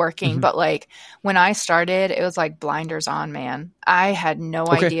from networking, but like when I started, it was like blinders on, man. I had no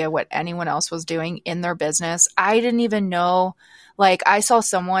idea what anyone else was doing in their business. I didn't even know. Like I saw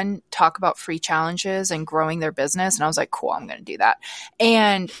someone talk about free challenges and growing their business and I was like, cool, I'm going to do that.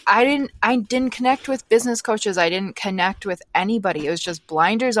 And I didn't connect with business coaches. I didn't connect with anybody. It was just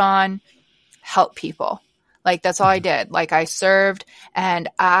blinders on, help people. Like that's all I did. Like I served and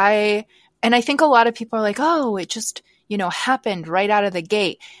I think a lot of people are like, oh, it just, happened right out of the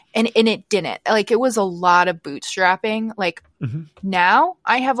gate. And it didn't. Like it was a lot of bootstrapping. Like now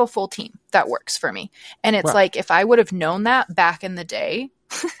I have a full team that works for me. And it's like, if I would have known that back in the day,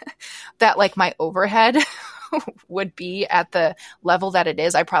 that like my overhead would be at the level that it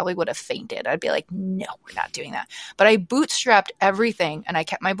is, I probably would have fainted. I'd be like, no, we're not doing that. But I bootstrapped everything and I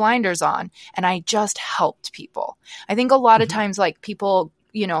kept my blinders on and I just helped people. I think a lot of times like people,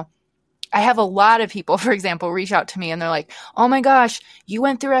 I have a lot of people, for example, reach out to me and they're like, oh my gosh, you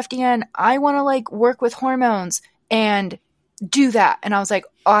went through FDN. I want to like work with hormones and do that. And I was like,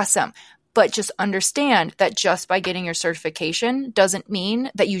 awesome. But just understand that just by getting your certification doesn't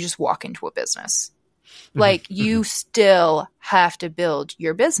mean that you just walk into a business. Like you still have to build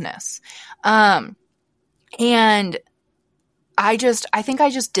your business. And I think I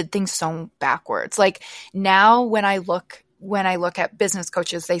just did things so backwards. Like now when I look at business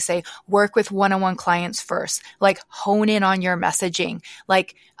coaches, they say, work with one-on-one clients first, like hone in on your messaging.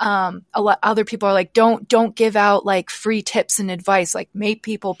 Like, a lot other people are like, don't give out like free tips and advice, like make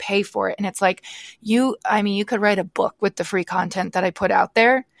people pay for it. And it's like, you could write a book with the free content that I put out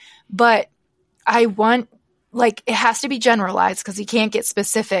there, but I want, like, it has to be generalized because you can't get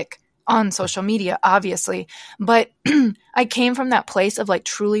specific on social media, obviously. But I came from that place of like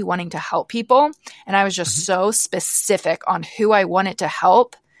truly wanting to help people. And I was just so specific on who I wanted to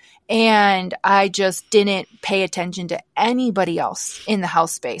help. And I just didn't pay attention to anybody else in the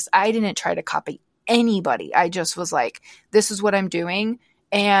health space. I didn't try to copy anybody. I just was like, this is what I'm doing.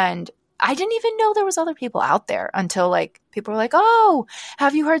 And I didn't even know there was other people out there until like people were like, oh,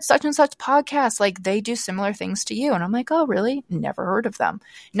 have you heard such and such podcast? Like they do similar things to you. And I'm like, oh, really? Never heard of them.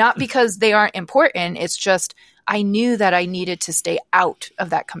 Not because they aren't important. It's just I knew that I needed to stay out of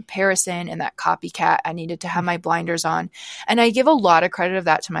that comparison and that copycat. I needed to have my blinders on. And I give a lot of credit of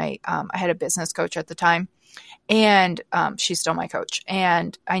that to my, I had a business coach at the time and she's still my coach.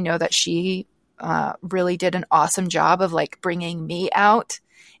 And I know that she really did an awesome job of like bringing me out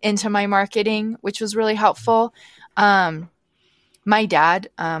into my marketing, which was really helpful. My dad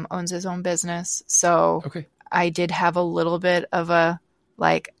owns his own business. So I did have a little bit of a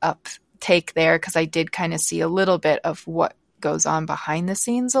like uptake there because I did kind of see a little bit of what goes on behind the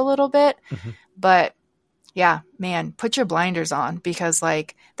scenes a little bit. But yeah, man, put your blinders on because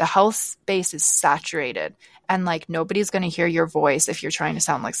like the health space is saturated and like nobody's going to hear your voice if you're trying to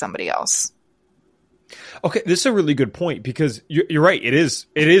sound like somebody else. Okay, this is a really good point because you're right. It is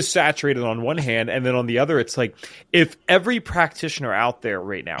saturated on one hand, and then on the other, it's like if every practitioner out there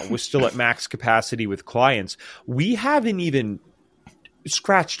right now was still at max capacity with clients, we haven't even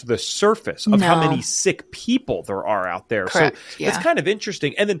scratched the surface of how many sick people there are out there. Correct. So it's kind of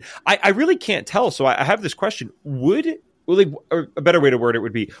interesting. And then I really can't tell. So I have this question: or a better way to word it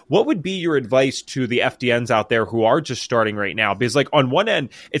would be, what would be your advice to the FDNs out there who are just starting right now? Because like on one end,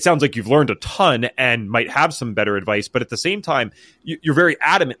 it sounds like you've learned a ton and might have some better advice. But at the same time, you're very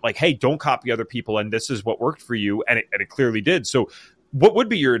adamant, like, hey, don't copy other people. And this is what worked for you. And it clearly did. So what would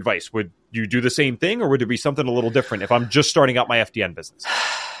be your advice? Would you do the same thing or would it be something a little different if I'm just starting out my FDN business?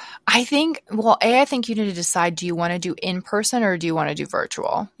 I think you need to decide, do you want to do in person or do you want to do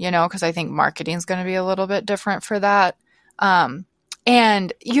virtual? Because I think marketing is going to be a little bit different for that.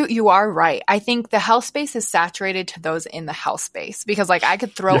 And you are right. I think the health space is saturated to those in the health space because like I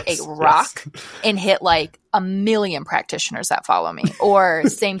could throw a rock and hit like 1 million practitioners that follow me or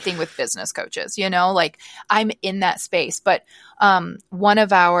same thing with business coaches, like I'm in that space. But, one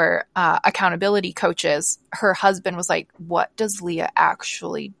of our, accountability coaches, her husband was like, what does Leah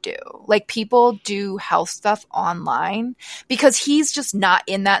actually do? Like people do health stuff online because he's just not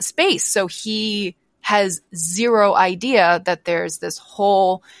in that space. So he has zero idea that there's this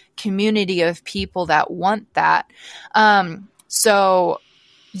whole community of people that want that. So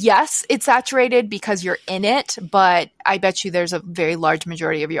yes, it's saturated because you're in it, but I bet you there's a very large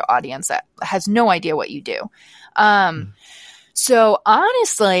majority of your audience that has no idea what you do. So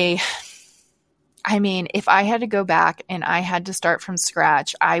honestly, I mean, if I had to go back and I had to start from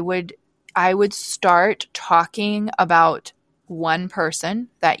scratch, I would start talking about one person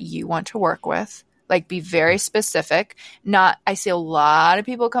that you want to work with. Like, be very specific. Not, I see a lot of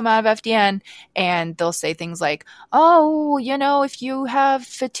people come out of FDN and they'll say things like, oh, if you have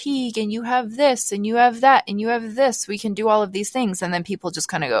fatigue and you have this and you have that and you have this, we can do all of these things. And then people just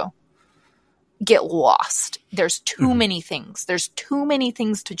kind of get lost. There's too many things. There's too many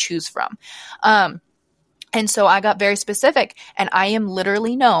things to choose from. And so I got very specific, and I am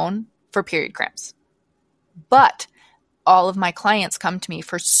literally known for period cramps. But all of my clients come to me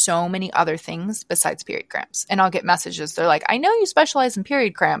for so many other things besides period cramps. And I'll get messages. They're like, I know you specialize in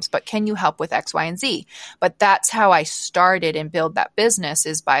period cramps, but can you help with X, Y, and Z? But that's how I started and build that business,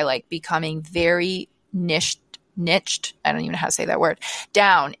 is by like becoming very niched, I don't even know how to say that word,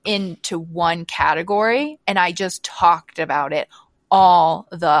 down into one category. And I just talked about it all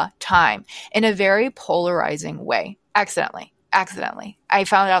the time in a very polarizing way. Accidentally. I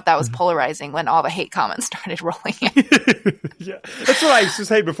found out that was polarizing when all the hate comments started rolling in. Yeah, that's what I was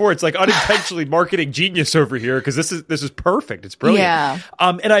saying before. It's like unintentionally marketing genius over here, because this is perfect. It's brilliant. Yeah.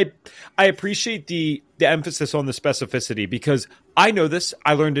 And I appreciate the emphasis on the specificity, because I know this.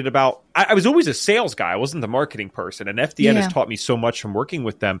 I learned it about. I was always a sales guy. I wasn't the marketing person, and FDN has taught me so much from working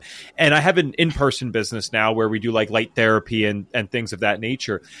with them. And I have an in-person business now where we do like light therapy and things of that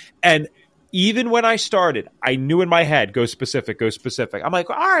nature. And even when I started, I knew in my head, go specific. I'm like,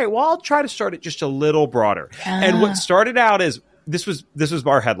 all right, well, I'll try to start it just a little broader. And what started out is, this was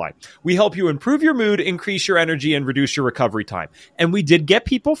our headline. We help you improve your mood, increase your energy, and reduce your recovery time. And we did get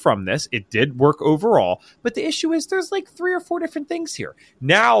people from this. It did work overall. But the issue is there's like 3 or 4 different things here.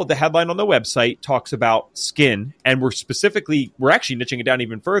 Now the headline on the website talks about skin, and we're actually niching it down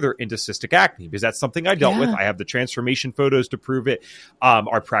even further into cystic acne, because that's something I dealt with. I have the transformation photos to prove it.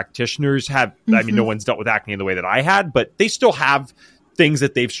 Our practitioners have, I mean, no one's dealt with acne in the way that I had, but they still have things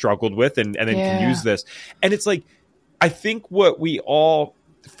that they've struggled with and then can use this. And it's like, I think what we all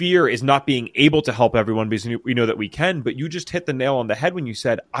fear is not being able to help everyone, because we know that we can. But you just hit the nail on the head when you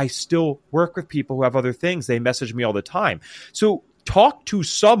said, I still work with people who have other things. They message me all the time. So talk to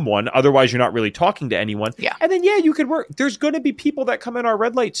someone. Otherwise, you're not really talking to anyone. Yeah. And then, you could work. There's going to be people that come in our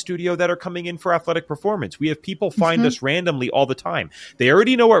red light studio that are coming in for athletic performance. We have people find us randomly all the time. They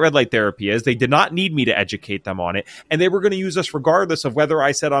already know what red light therapy is. They did not need me to educate them on it. And they were going to use us regardless of whether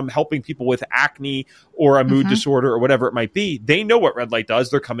I said I'm helping people with acne or a mood disorder or whatever it might be. They know what red light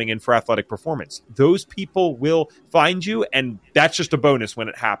does. They're coming in for athletic performance. Those people will find you, and that's just a bonus when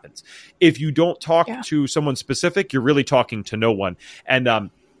it happens. If you don't talk to someone specific, you're really talking to no one. And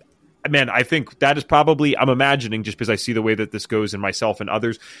man, I think that is probably, I'm imagining, just because I see the way that this goes in myself and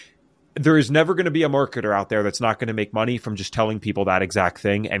others, there is never going to be a marketer out there that's not going to make money from just telling people that exact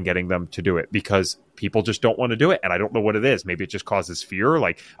thing and getting them to do it, because people just don't want to do it. And I don't know what it is. Maybe it just causes fear.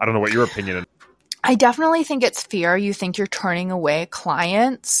 Like, I don't know what your opinion is. I definitely think it's fear. You think you're turning away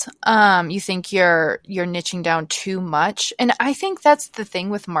clients. You think you're niching down too much. And I think that's the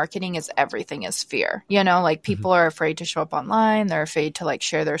thing with marketing, is everything is fear. Like, people are afraid to show up online. They're afraid to like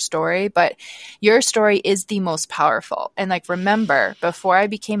share their story, but your story is the most powerful. And like, remember, before I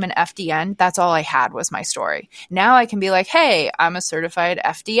became an FDN, that's all I had was my story. Now I can be like, hey, I'm a certified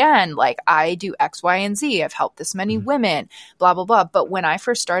FDN. Like, I do X, Y, and Z. I've helped this many women, blah, blah, blah. But when I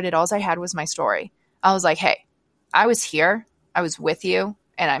first started, all I had was my story. I was like, hey, I was here, I was with you,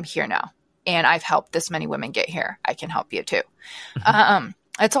 and I'm here now. And I've helped this many women get here. I can help you too.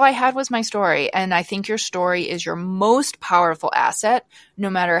 That's all I had was my story. And I think your story is your most powerful asset,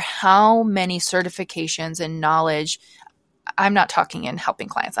 no matter how many certifications and knowledge. I'm not talking in helping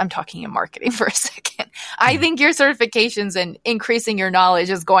clients. I'm talking in marketing for a second. I think your certifications and increasing your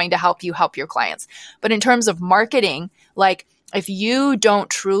knowledge is going to help you help your clients. But in terms of marketing, like, if you don't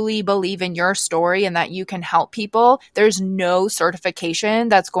truly believe in your story and that you can help people, there's no certification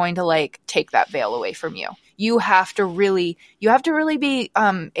that's going to like take that veil away from you. You have to really be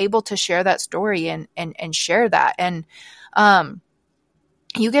able to share that story and share that. And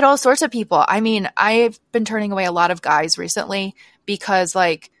you get all sorts of people. I mean, I've been turning away a lot of guys recently because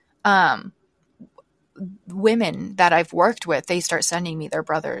like women that I've worked with, they start sending me their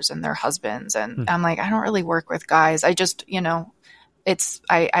brothers and their husbands. And I'm like, I don't really work with guys. I just,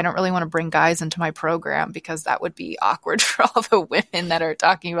 I don't really want to bring guys into my program, because that would be awkward for all the women that are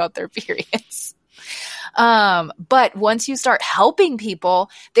talking about their periods. But once you start helping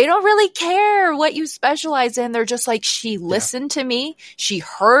people, they don't really care what you specialize in. They're just like, she listened to me. She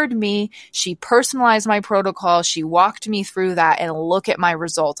heard me. She personalized my protocol. She walked me through that, and look at my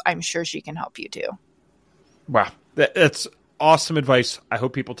results. I'm sure she can help you too. Wow. That's awesome advice. I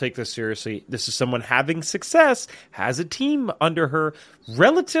hope people take this seriously. This is someone having success, has a team under her,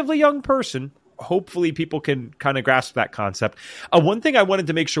 relatively young person. Hopefully people can kind of grasp that concept. One thing I wanted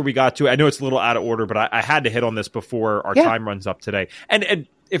to make sure we got to, I know it's a little out of order, but I had to hit on this before our time runs up today. And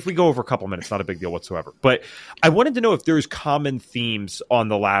if we go over a couple minutes, not a big deal whatsoever. But I wanted to know if there's common themes on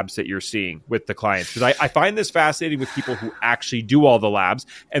the labs that you're seeing with the clients. Because I find this fascinating with people who actually do all the labs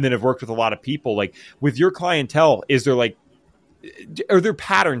and then have worked with a lot of people. Like with your clientele, are there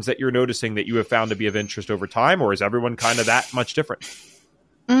patterns that you're noticing that you have found to be of interest over time? Or is everyone kind of that much different?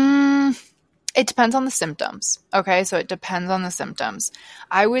 It depends on the symptoms. Okay. So it depends on the symptoms.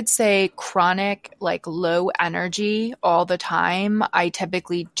 I would say chronic, like low energy all the time. I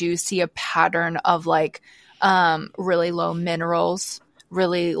typically do see a pattern of like, really low minerals,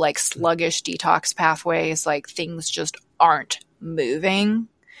 really like sluggish detox pathways, like things just aren't moving.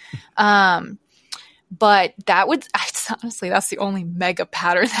 But honestly, that's the only mega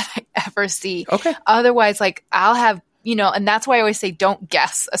pattern that I ever see. Okay. Otherwise, like I'll have, and that's why I always say don't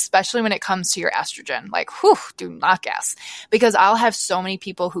guess, especially when it comes to your estrogen. Like, do not guess. Because I'll have so many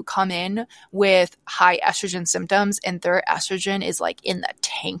people who come in with high estrogen symptoms and their estrogen is like in the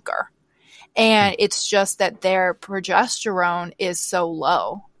tanker. And it's just that their progesterone is so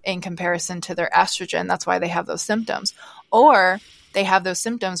low in comparison to their estrogen. That's why they have those symptoms. Or they have those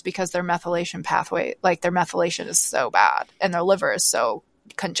symptoms because their methylation pathway, like their methylation is so bad and their liver is so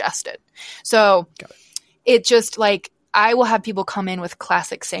congested. So it just like, I will have people come in with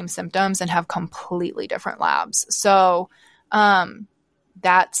classic same symptoms and have completely different labs. So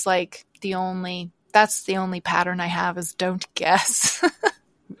that's like the only pattern I have is don't guess.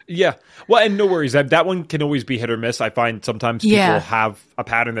 Yeah. Well, and no worries. That one can always be hit or miss. I find sometimes people have a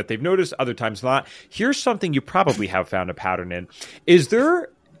pattern that they've noticed, other times not. Here's something you probably have found a pattern in. Is there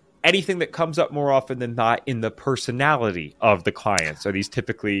anything that comes up more often than not in the personality of the clients? Are these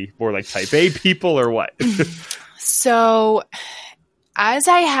typically more like type A people or what? So as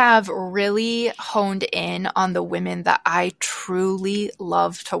I have really honed in on the women that I truly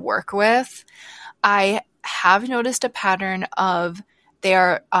love to work with, I have noticed a pattern of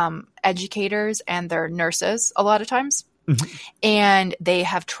they're educators and they're nurses a lot of times. Mm-hmm. And they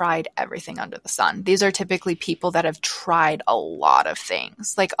have tried everything under the sun. These are typically people that have tried a lot of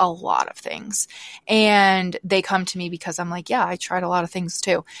things, like a lot of things. And they come to me because I'm like, yeah, I tried a lot of things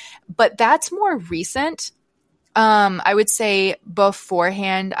too. But that's more recent. I would say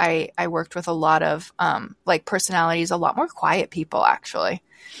beforehand, I worked with a lot of like personalities, a lot more quiet people, actually,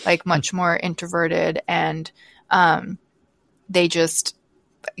 like much more introverted. And they just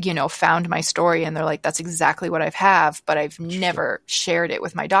found my story and they're like, that's exactly what I've have, but I've never shared it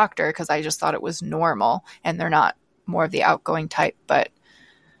with my doctor because I just thought it was normal and they're not more of the outgoing type. But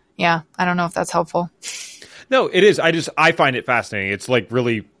yeah, I don't know if that's helpful. No, it is. I find it fascinating. It's like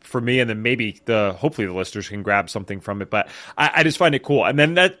really for me, and then maybe hopefully the listeners can grab something from it, but I just find it cool. And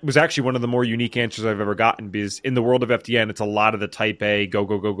then that was actually one of the more unique answers I've ever gotten because in the world of FDN, it's a lot of the type A, go.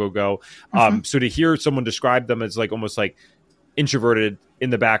 Mm-hmm. So to hear someone describe them as like almost like introverted in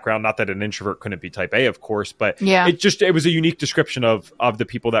the background, not that an introvert couldn't be type A, of course, but it was a unique description of the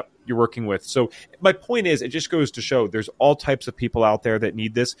people that you're working with. So my point is, it just goes to show there's all types of people out there that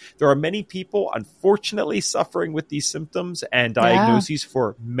need this. There are many people, unfortunately, suffering with these symptoms and diagnoses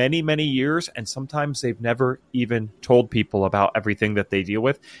for many, many years. And sometimes they've never even told people about everything that they deal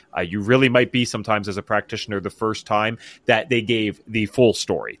with. You really might be sometimes as a practitioner the first time that they gave the full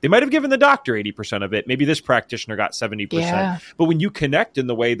story. They might have given the doctor 80% of it. Maybe this practitioner got 70%. Yeah. But when you connect in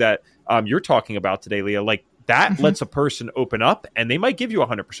the way that you're talking about today, Leah, like that lets a person open up and they might give you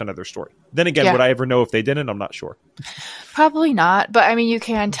 100% of their story. Then again, would I ever know if they didn't? I'm not sure. Probably not. But I mean, you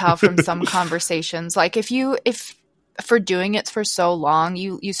can tell from some conversations, like if for doing it for so long,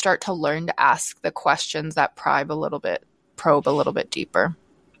 you start to learn to ask the questions that probe a little bit deeper.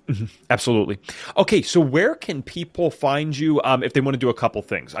 Mm-hmm. Absolutely. Okay, so where can people find you if they want to do a couple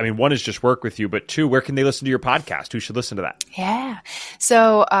things? I mean, one is just work with you, but two, where can they listen to your podcast? Who should listen to that? Yeah.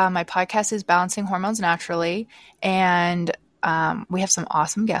 So my podcast is Balancing Hormones Naturally, and we have some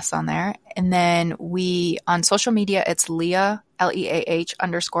awesome guests on there. And then on social media, it's Leah, Leah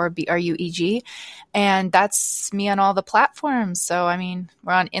 _Bruegg. And that's me on all the platforms. So, I mean,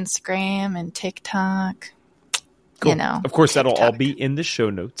 we're on Instagram and TikTok. Cool. Of course, that'll all be in the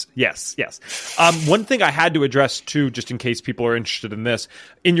show notes. Yes. One thing I had to address too, just in case people are interested in this,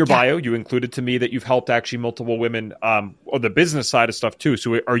 in your bio, you included to me that you've helped actually multiple women on the business side of stuff too.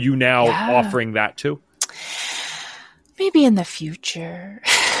 So are you now offering that too? Maybe in the future.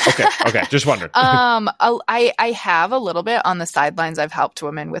 Okay. Just wondering. I have a little bit on the sidelines. I've helped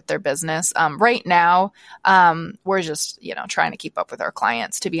women with their business. Right now, we're just, trying to keep up with our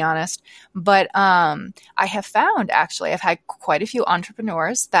clients, to be honest. But I have found, actually, I've had quite a few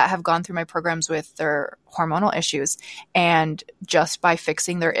entrepreneurs that have gone through my programs with their hormonal issues, and just by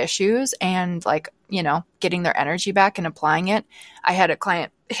fixing their issues and getting their energy back and applying it, I had a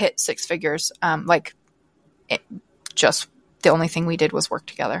client hit 6 figures. Just the only thing we did was work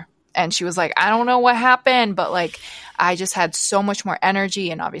together. And she was like, I don't know what happened, but I just had so much more energy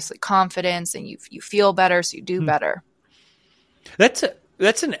and obviously confidence, and you feel better, so you do better. That's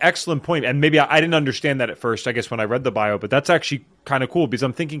an excellent point. And maybe I didn't understand that at first, I guess, when I read the bio, but that's actually kind of cool, because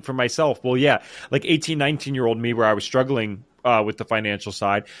I'm thinking for myself, well, yeah, 18, 19-year-old me, where I was struggling with the financial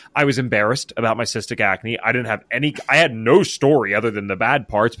side, I was embarrassed about my cystic acne. I had no story other than the bad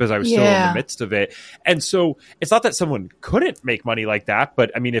parts, because I was still in the midst of it. And so it's not that someone couldn't make money like that,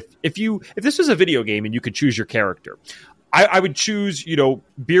 but I mean, if this was a video game and you could choose your character, I would choose,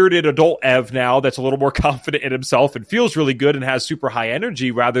 bearded adult Ev now that's a little more confident in himself and feels really good and has super high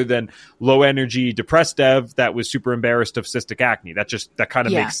energy, rather than low energy, depressed Ev that was super embarrassed of cystic acne. That kind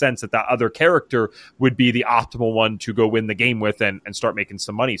of makes sense that other character would be the optimal one to go win the game with and start making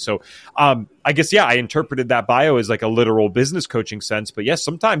some money. So I guess, I interpreted that bio as like a literal business coaching sense. But yes,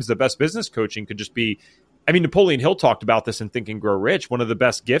 sometimes the best business coaching could just be, Napoleon Hill talked about this in Think and Grow Rich. One of the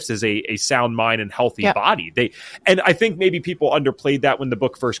best gifts is a sound mind and healthy body. And I think maybe people underplayed that when the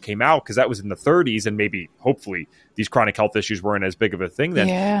book first came out, because that was in the 30s, and maybe, hopefully, these chronic health issues weren't as big of a thing then.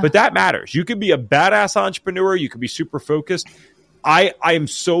 Yeah. But that matters. You can be a badass entrepreneur. You can be super focused. I am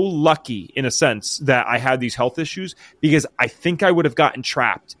so lucky, in a sense, that I had these health issues, because I think I would have gotten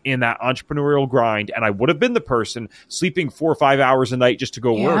trapped in that entrepreneurial grind, and I would have been the person sleeping 4 or 5 hours a night just to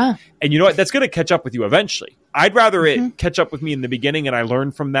go work. And you know what? That's going to catch up with you eventually. I'd rather it catch up with me in the beginning, and I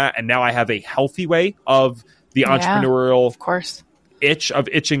learned from that, and now I have a healthy way of the entrepreneurial of course itch of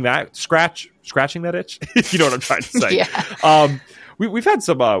itching that scratching that itch. You know what I'm trying to say?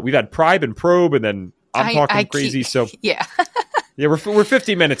 We've had Pribe and Probe, and then I'm talking crazy. So yeah, we're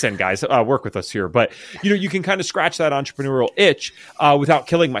 50 minutes in, guys. Work with us here. But, you can kind of scratch that entrepreneurial itch without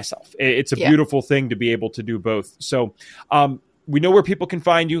killing myself. It's a beautiful thing to be able to do both. So we know where people can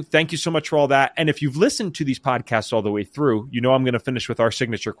find you. Thank you so much for all that. And if you've listened to these podcasts all the way through, I'm going to finish with our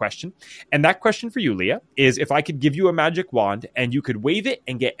signature question. And that question for you, Leah, is if I could give you a magic wand and you could wave it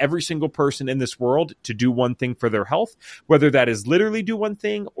and get every single person in this world to do one thing for their health, whether that is literally do one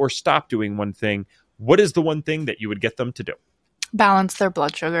thing or stop doing one thing, what is the one thing that you would get them to do? Balance their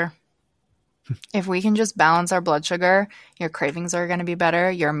blood sugar. If we can just balance our blood sugar, your cravings are going to be better,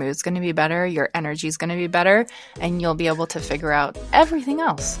 your mood's going to be better, your energy's going to be better, and you'll be able to figure out everything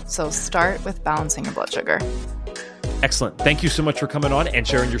else. So start with balancing your blood sugar. Excellent. Thank you so much for coming on and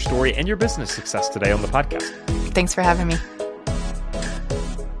sharing your story and your business success today on the podcast. Thanks for having me.